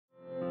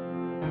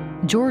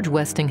George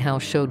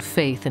Westinghouse showed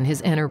faith in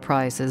his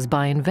enterprises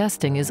by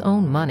investing his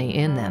own money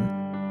in them.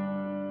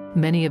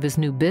 Many of his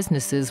new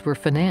businesses were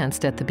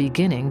financed at the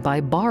beginning by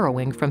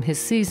borrowing from his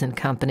seasoned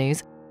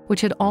companies,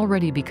 which had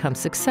already become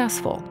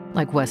successful,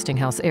 like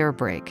Westinghouse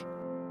Air-Brake.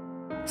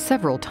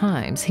 Several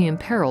times, he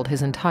imperiled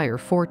his entire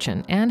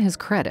fortune and his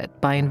credit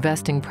by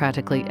investing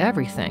practically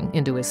everything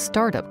into his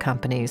startup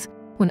companies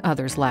when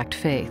others lacked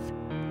faith.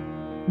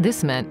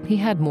 This meant he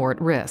had more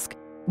at risk,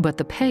 but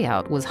the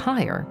payout was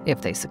higher if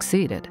they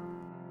succeeded.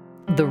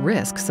 The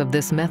risks of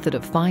this method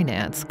of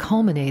finance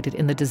culminated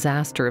in the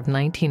disaster of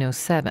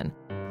 1907,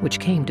 which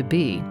came to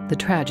be the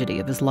tragedy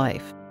of his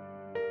life.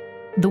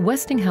 The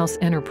Westinghouse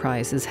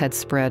enterprises had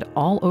spread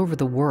all over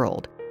the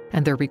world,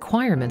 and their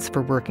requirements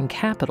for working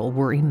capital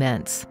were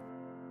immense.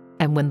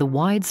 And when the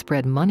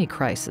widespread money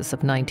crisis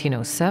of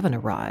 1907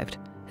 arrived,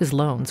 his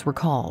loans were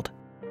called.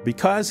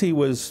 Because he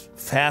was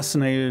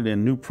fascinated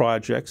in new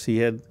projects,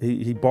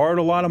 he borrowed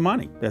a lot of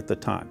money at the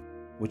time,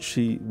 which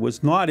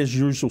was not his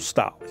usual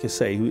style. Like I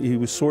say, he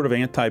was sort of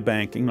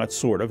anti-banking, not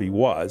sort of, he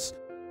was.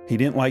 He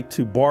didn't like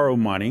to borrow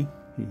money.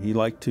 He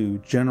liked to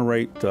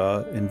generate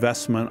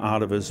investment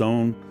out of his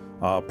own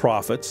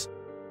profits.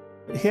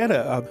 He had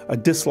a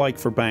dislike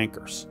for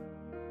bankers,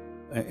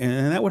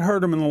 and that would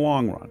hurt him in the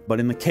long run. But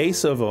in the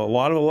case of a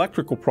lot of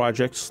electrical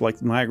projects like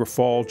the Niagara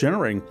Falls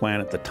generating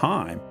plant at the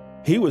time,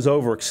 he was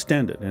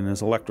overextended in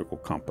his electrical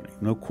company,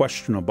 no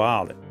question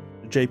about it.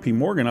 J.P.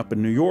 Morgan up in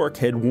New York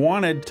had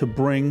wanted to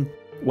bring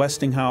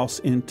Westinghouse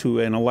into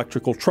an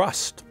electrical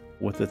trust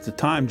with, at the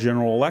time,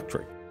 General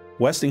Electric.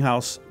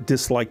 Westinghouse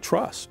disliked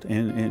trust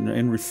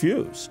and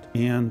refused,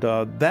 and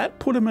that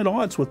put him at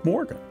odds with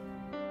Morgan.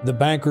 The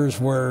bankers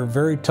were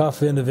very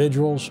tough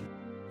individuals.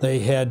 They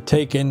had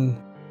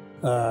taken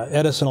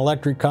Edison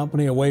Electric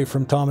Company away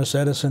from Thomas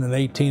Edison in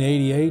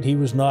 1888. He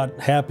was not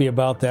happy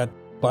about that,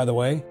 by the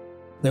way.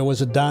 There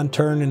was a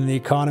downturn in the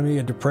economy,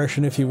 a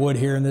depression, if you would,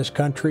 here in this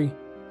country.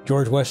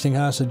 George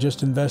Westinghouse had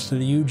just invested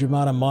a huge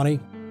amount of money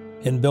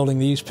in building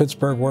the East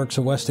Pittsburgh works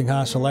of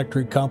Westinghouse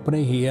Electric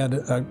Company. He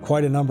had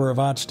quite a number of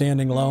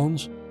outstanding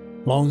loans.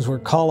 Loans were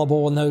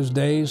callable in those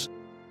days,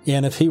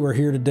 and if he were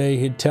here today,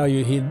 he'd tell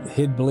you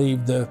he'd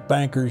believe the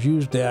bankers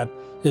used that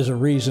as a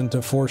reason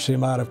to force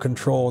him out of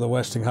control of the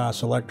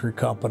Westinghouse Electric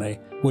Company,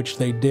 which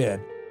they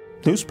did.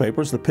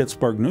 Newspapers, the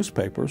Pittsburgh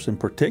newspapers in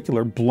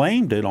particular,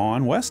 blamed it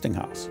on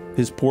Westinghouse,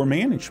 his poor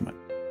management.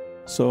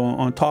 So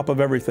on top of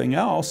everything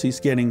else, he's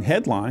getting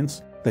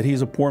headlines that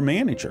he's a poor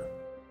manager.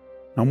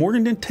 Now,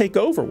 Morgan didn't take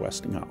over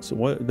Westinghouse.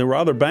 There were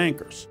other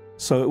bankers.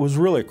 So it was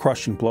really a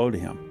crushing blow to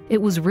him.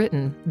 It was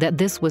written that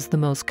this was the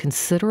most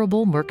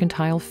considerable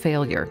mercantile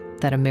failure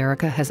that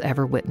America has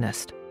ever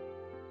witnessed.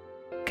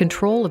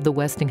 Control of the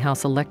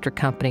Westinghouse Electric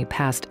Company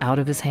passed out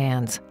of his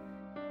hands.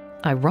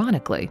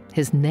 Ironically,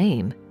 his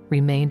name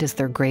remained as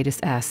their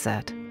greatest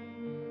asset.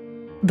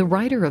 The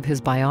writer of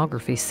his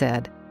biography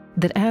said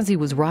that as he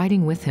was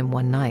riding with him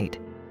one night,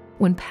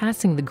 when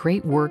passing the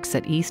great works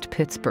at East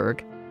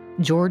Pittsburgh,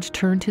 George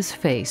turned his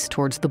face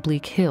towards the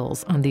bleak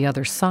hills on the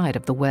other side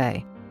of the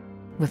way,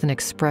 with an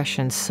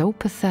expression so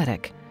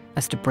pathetic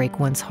as to break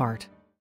one's heart.